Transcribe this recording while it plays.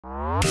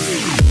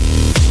This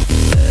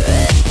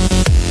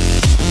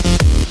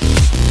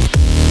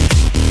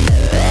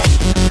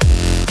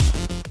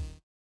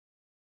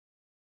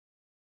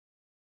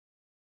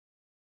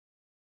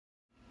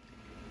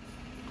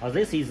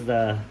is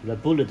the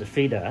bullet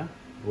feeder.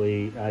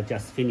 We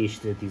just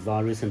finished the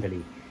design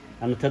recently.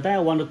 And today I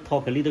want to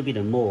talk a little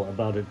bit more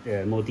about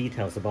more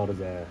details about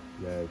the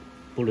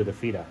bullet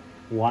feeder,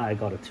 why I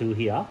got two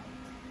here.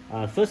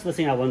 First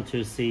thing I want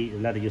to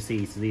let you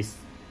see is this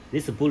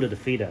bullet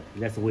feeder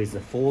that's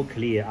with 4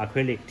 clear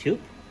acrylic tube.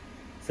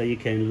 So you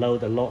can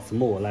load a lot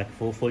more, like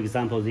for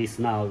example this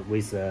now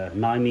with a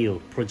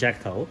 9mm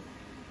projectile.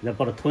 There's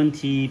about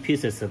 20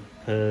 pieces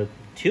per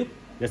tube,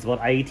 that's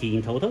about 80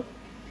 in total.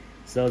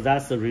 So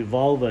that's a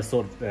revolver,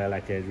 sort of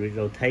like a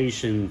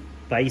rotation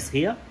base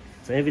here.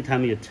 So every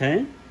time you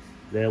turn,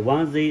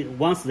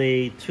 once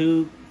the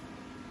two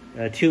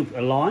tube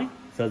align,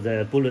 so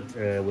the bullet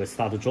will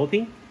start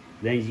dropping.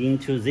 Then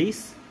into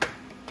this,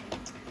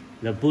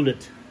 the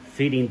bullet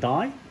feeding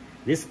die.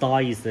 This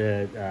die is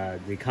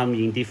they come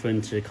in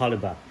different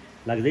caliber.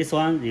 Like this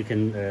one, you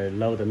can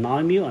load a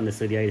 9mm and a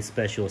 38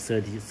 special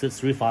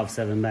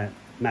 357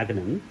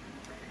 Magnum.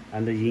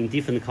 And in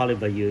different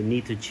caliber, you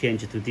need to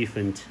change to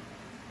different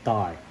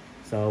die.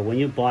 So when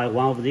you buy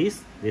one of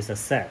these, there's a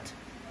set.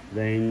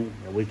 Then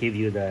we give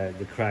you the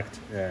correct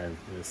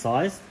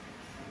size.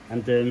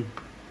 And the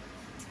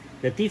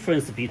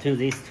difference between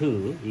these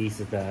two is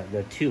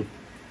the tube.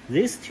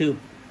 This tube,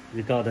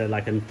 we got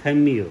like a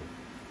 10mm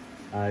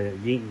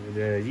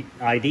the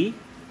ID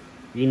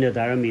in the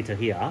diameter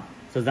here.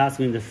 So that's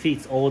when it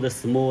fits all the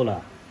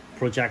smaller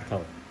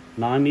projectile,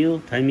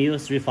 9mm,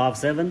 10mm,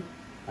 357,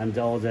 and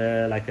all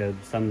the like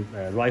some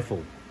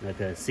rifle, like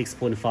a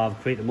 6.5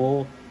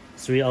 Creedmoor,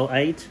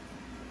 308,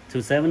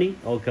 270,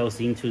 all goes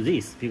into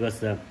this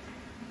because the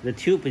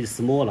tube is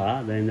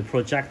smaller, then the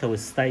projectile will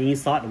stay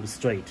inside and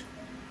straight,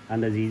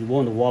 and it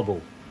won't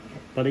wobble.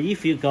 But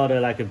if you got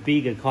like a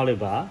bigger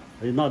caliber,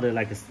 not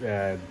like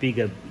a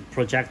bigger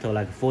projectile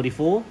like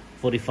 44,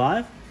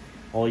 45,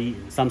 or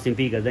something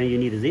bigger, then you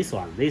need this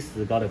one. This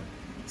has got a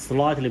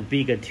slightly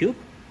bigger tube,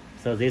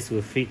 so this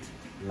will fit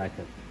like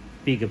a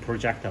bigger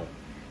projectile.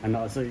 And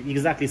also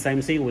exactly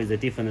same thing with the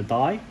different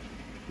die.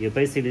 You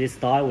basically, this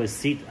die will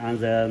sit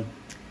on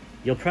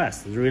your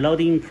press, the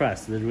reloading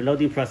press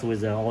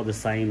with all the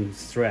same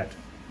thread.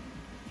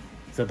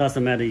 So it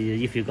doesn't matter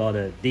if you got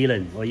a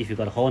Dillon or if you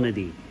got a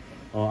Hornady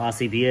or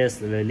RCBS,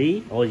 the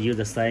Lee, or use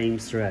the same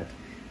thread.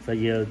 So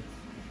you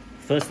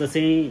first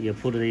thing, you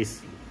put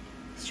this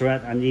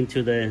thread and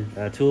into the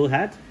tool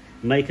head,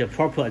 make a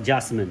proper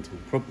adjustment.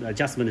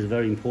 Adjustment is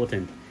very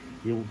important.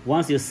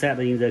 Once you set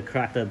in the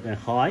correct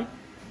high,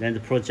 then the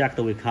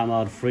projectile will come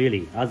out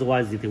freely.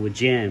 Otherwise, it will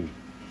jam.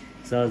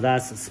 So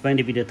that's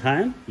spend a bit of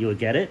time, you will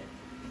get it.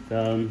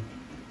 The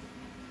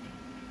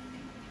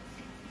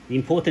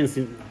important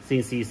thing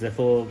is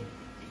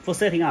for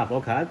setting up.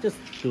 Okay, I'll just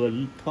do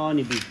a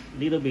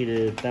little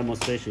bit of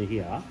demonstration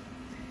here.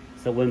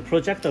 So when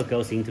projectile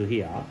goes into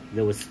here,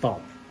 they will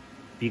stop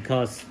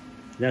because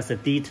there's a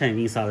D10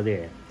 inside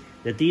there.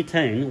 The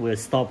D10 will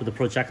stop the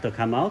projectile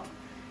come out.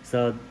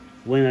 So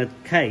when a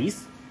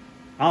case,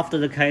 after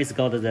the case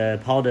got the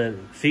powder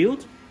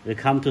filled, we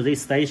come to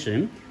this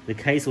station, the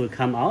case will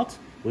come out,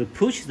 we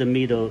push the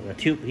middle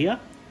tube here.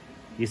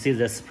 You see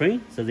the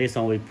spring, so this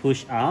one we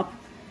push up.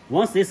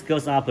 Once this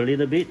goes up a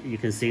little bit, you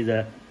can see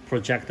the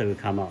projector will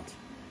come out.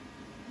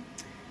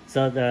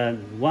 So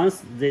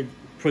once the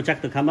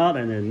projector come out,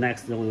 and the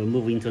next we will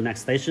move into the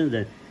next station,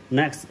 the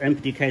next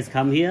empty case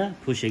come here,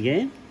 push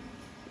again,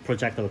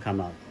 projector will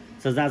come out.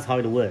 So that's how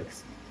it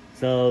works.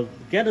 So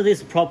get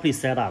this properly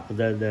set up,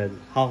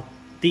 how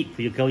deep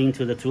you go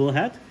into the tool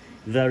head,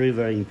 very,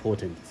 very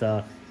important.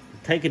 So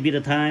take a bit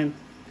of time,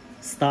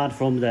 start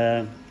from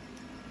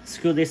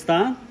screw this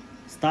down,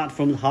 start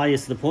from the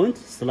highest point,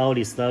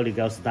 slowly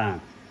goes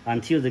down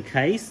until the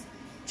case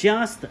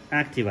just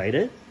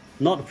activated,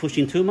 not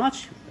pushing too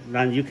much,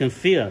 then you can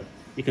feel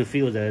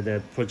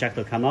the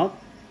projectile come out,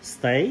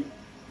 stay,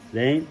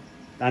 then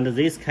and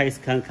this case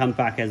can come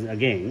back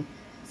again.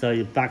 So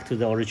you're back to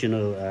the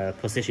original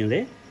position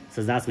there.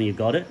 So that's when you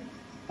got it.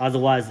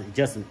 Otherwise,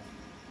 just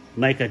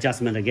make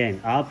adjustment again,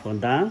 up and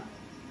down,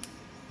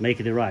 make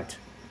it right.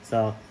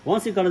 So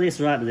once you got this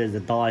right, the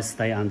die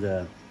stay on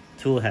the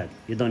tool head.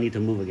 You don't need to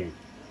move again.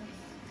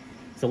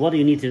 So what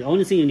you need to,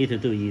 only thing you need to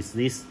do is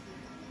this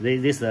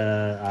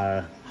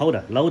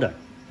holder, loader,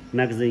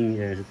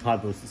 magazine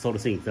type of sort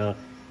of thing. So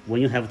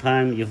when you have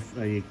time, you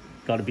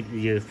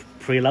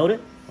preload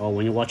it, or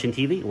when you're watching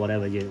TV,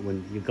 whatever,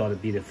 when you got a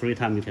bit of free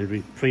time, you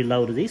can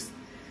preload this.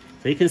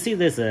 So you can see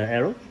there's an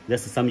arrow,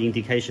 there's some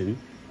indication.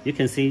 You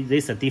can see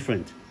these are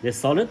different. There's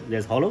solid,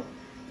 there's hollow.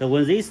 So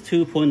when these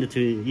two point to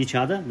each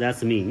other,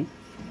 that means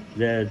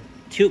the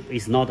tube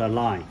is not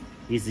aligned.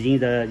 It's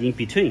in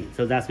between.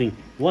 So that means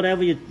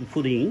whatever you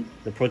put in,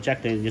 the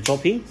projectile you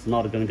drop in, it's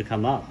not going to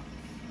come out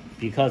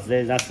because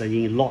that's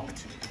in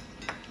locked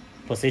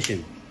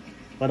position.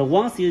 But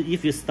once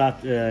if you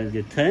start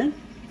you turn,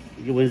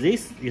 with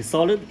this is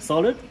solid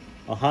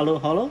or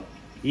hollow.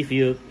 If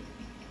you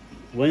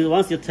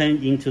once you turn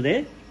into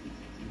there,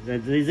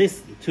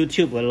 this two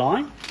tube will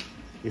line.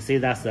 You see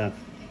that's the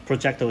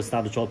projector will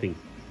start dropping.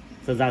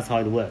 So that's how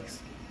it works.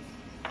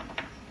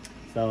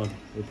 So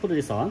we put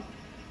this on.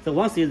 So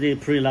once you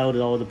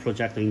preload all the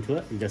projector into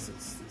it, you just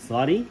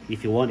sliding.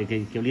 If you want, you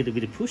can give a little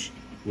bit of push.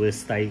 Will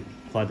stay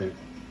quite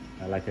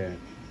like a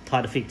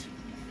tight fit.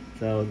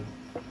 So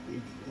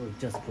we'll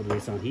just put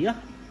this on here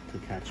to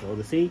catch all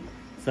the thing.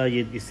 So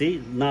you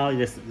see now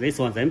this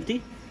one's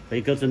empty. So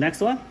you go to the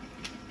next one.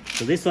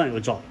 So this one will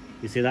drop.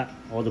 You see that?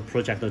 All the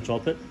projector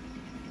drop it.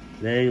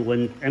 Then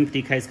when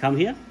empty case come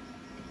here,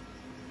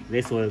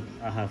 this will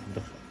I have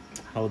to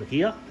hold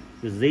here.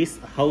 This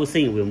whole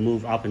thing will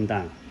move up and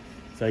down.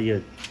 So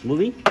you're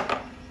moving,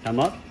 come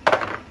up.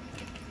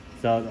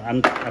 So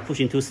I'm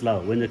pushing too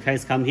slow. When the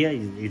case come here,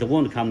 it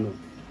won't come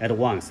at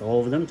once,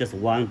 all of them, just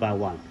one by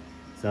one.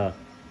 So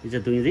you're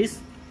just doing this.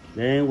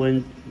 Then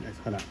when,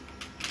 hold on,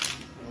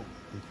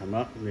 come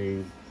up.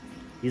 Then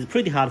it's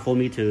pretty hard for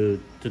me to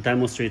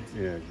demonstrate,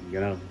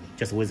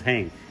 just with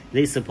hand.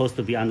 This is supposed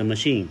to be on the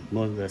machine,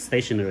 more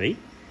stationary.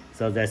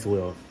 So that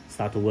will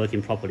start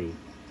working properly.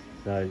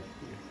 So,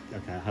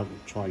 okay, I have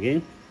to try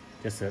again.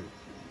 Just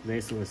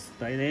this will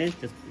stay there.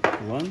 Just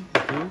 1,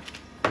 2,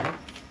 3,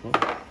 4.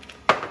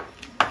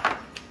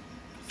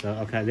 So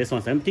okay, this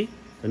one's empty.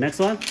 The next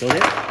one, go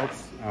there.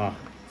 Oops.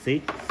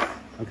 See?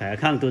 Okay, I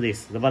can't do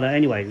this. But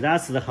anyway,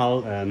 that's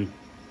how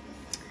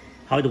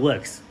it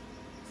works.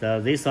 So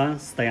this one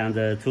stay on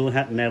the tool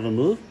head, never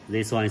move.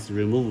 This one is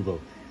removable.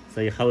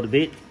 So you hold a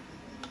bit,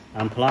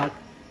 unplug,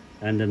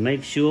 and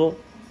make sure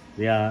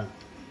they are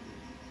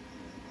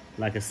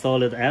like a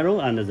solid arrow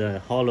and the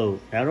hollow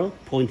arrow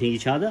pointing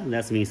each other.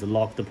 That means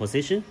lock the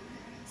position.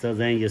 So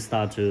then you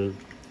start to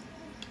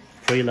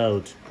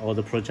preload all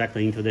the projector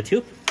into the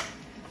tube.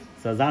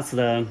 So that's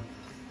the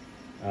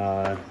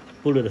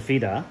bullet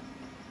feeder.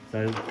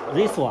 So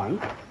this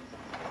one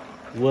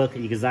work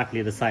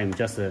exactly the same,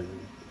 just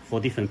for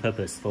different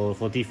purpose,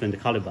 for different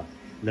caliber.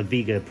 The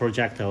bigger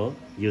projector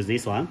use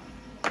this one,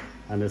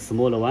 and the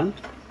smaller one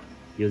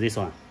use this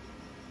one.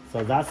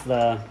 So that's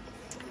the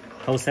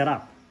whole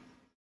setup.